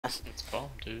It's bomb,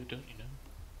 dude, don't you know?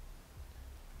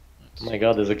 Oh my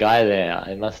god, there's a guy there.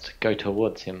 I must go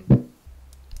towards him.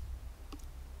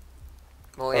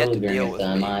 Well, he had to deal with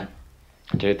me.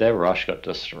 Dude, their rush got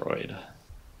destroyed.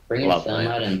 Bring in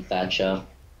Thermite and Thatcher.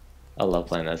 I love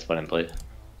playing that spot in blue.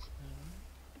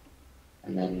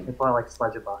 And then... They play like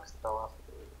Sledger Box, fell off.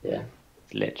 Yeah.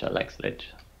 Sledge, I like Sledge.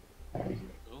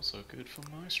 Also good for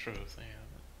Maestro if they have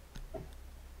it.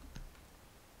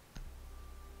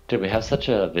 Dude, we have such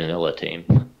a vanilla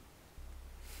team.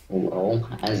 Lol,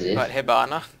 as if. But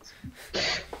Hibana.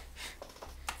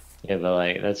 Yeah, but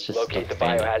like, that's just... Locate the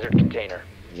biohazard container.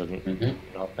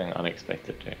 Nothing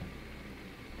unexpected, dude.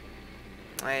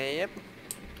 Yep.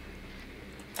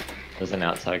 There's an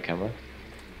outside camera.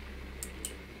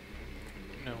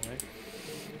 No way.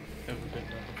 Never been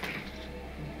done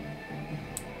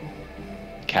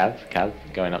before. Cav,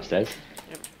 going upstairs.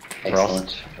 Yep.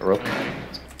 Frost, Rook.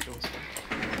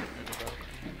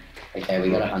 Okay, we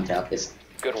gotta hunt out this.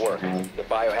 Good work. The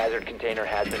biohazard container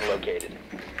has been located.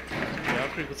 Yeah, I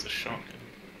agree with the shotgun.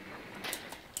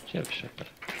 Do you have a shotgun?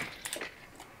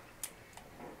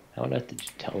 How on earth did you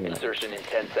tell that? Insertion in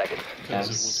 10 seconds. Because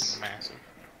it was massive.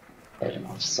 Head him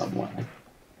off somewhere.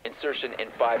 Insertion in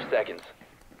 5 seconds.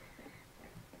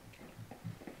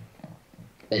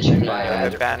 They're checking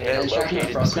Biohazard container They're checking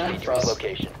located. Frost map. Proceed to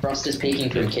location. Frost is peeking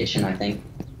through the kitchen, I think.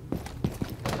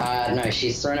 No,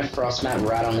 she's thrown a frost mat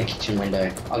right on the kitchen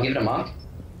window. I'll give it a mark.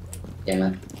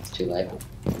 Damn it, it's too late.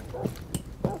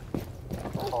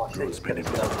 Oh, shit.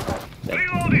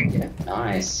 Reloading! Yeah,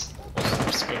 nice.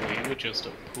 Scully, you were just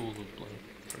a pool of blood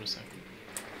for a second.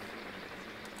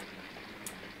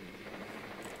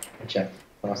 Check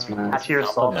frost mat. Actually, you're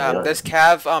assault. There's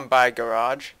Cav by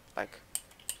garage, like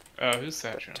Who's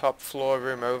that, John? top floor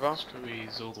room over.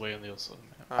 Stewie's all the way on the other side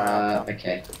of the map.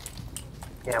 Okay.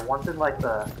 Yeah, one's in like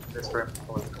this room,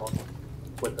 what is it called?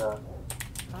 With the...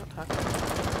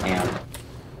 Hang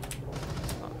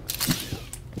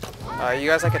on. You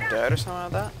guys like a dirt or something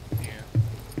like that?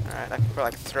 Yeah. Alright, I can probably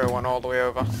like throw one all the way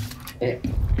over. Yeah.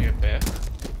 Yeah, bear.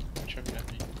 Chuck it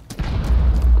at me.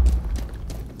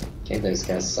 Okay, those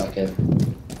guys suck at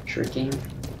tricking.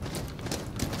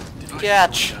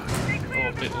 Catch! Oh,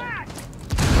 a bit long.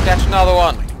 Catch another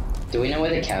one! Do we know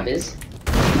where the cab is?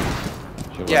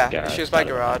 Yeah, she was by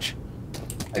garage.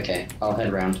 Okay, I'll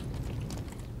head round.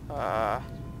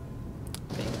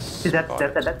 See, that.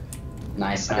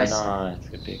 Nice, Okay. nice. Nice,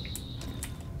 good pick.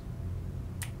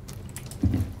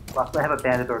 Last, I have a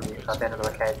bandit or me, a bandit or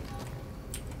a cage.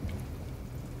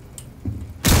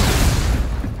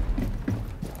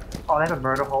 Oh, they have a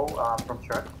murder hole from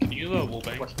church. Can you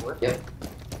wallbang? What's the word? Yep.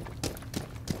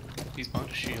 He's behind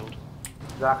a shield.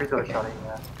 Valkyrie's got a shot in,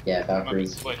 yeah. Yeah,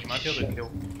 Valkyries. Wait, you might be able to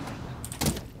kill.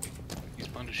 He's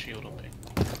behind a shield on me.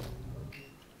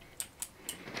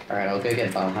 Alright, I'll go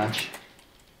get Bar Hatch.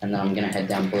 And then I'm gonna head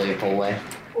down blue hallway.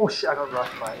 Oh shit, I got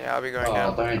rushed by it. Yeah, I'll be going Oh,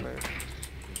 down. don't.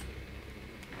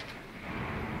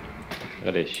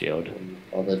 Got his shield.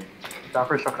 Bothered.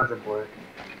 Valkyrie's shotgun's in blue.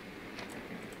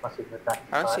 Must have moved back.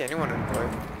 I don't see anyone in blue.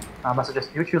 Must have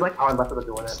just, you like hard left of the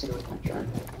door there. Stick with my drone.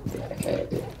 Yeah, okay, I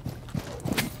did.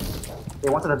 They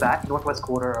went to the back, northwest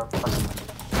quarter of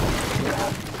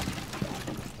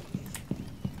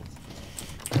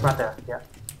right there, yeah.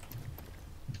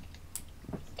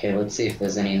 Okay, let's see if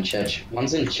there's any in church.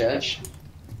 One's in church.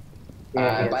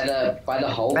 Yeah, By the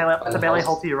hole. It's a melee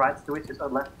hole to your right, Stewie, just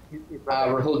on left. He's right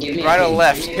there. Rahul, give me Right a or ping.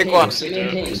 left? Give me a Pick ping. one. Give me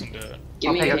a ping.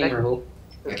 Give me a Okay. ping, Rahul.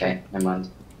 Okay, never mind.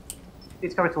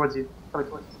 He's coming towards you.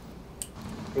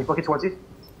 He's looking towards you.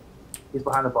 He's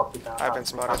behind the box. I've been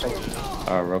spotted.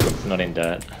 Oh, Rook's not in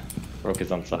dirt. Rook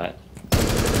is on site.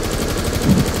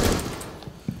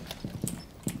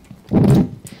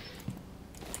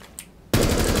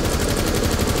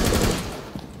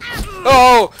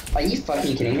 Oh! Are you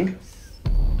fucking kidding me?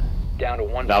 Down to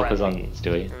one Valk was friendly. on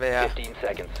Stewie. Yeah. 15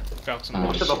 seconds. Falc's Oh, on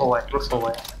Look to the hallway. Look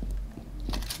hallway.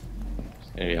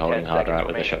 Gonna be holding 10 hard right seconds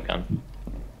with a remaining. shotgun.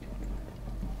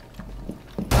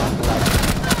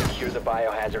 Secure the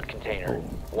biohazard container.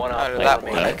 One How op did four that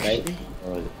remaining. work? Maybe?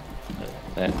 Or was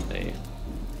that the...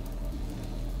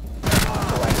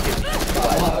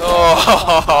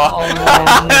 Oh!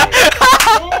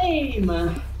 Game!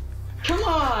 Come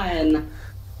on!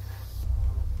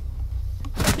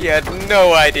 You had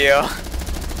no idea.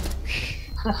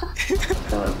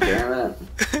 God damn it.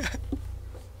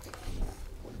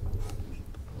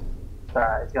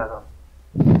 Alright, he's gotta go.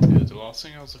 Dude, the last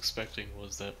thing I was expecting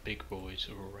was that big boy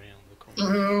to around the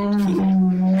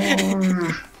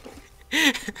corner.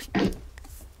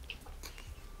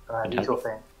 Alright, mutual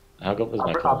thing. How good was my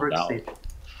I'll call? bridge Valve? Siege.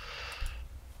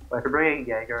 But if you're bringing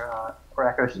Jaeger or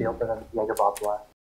Echo Shield, then Jaeger Bob's left.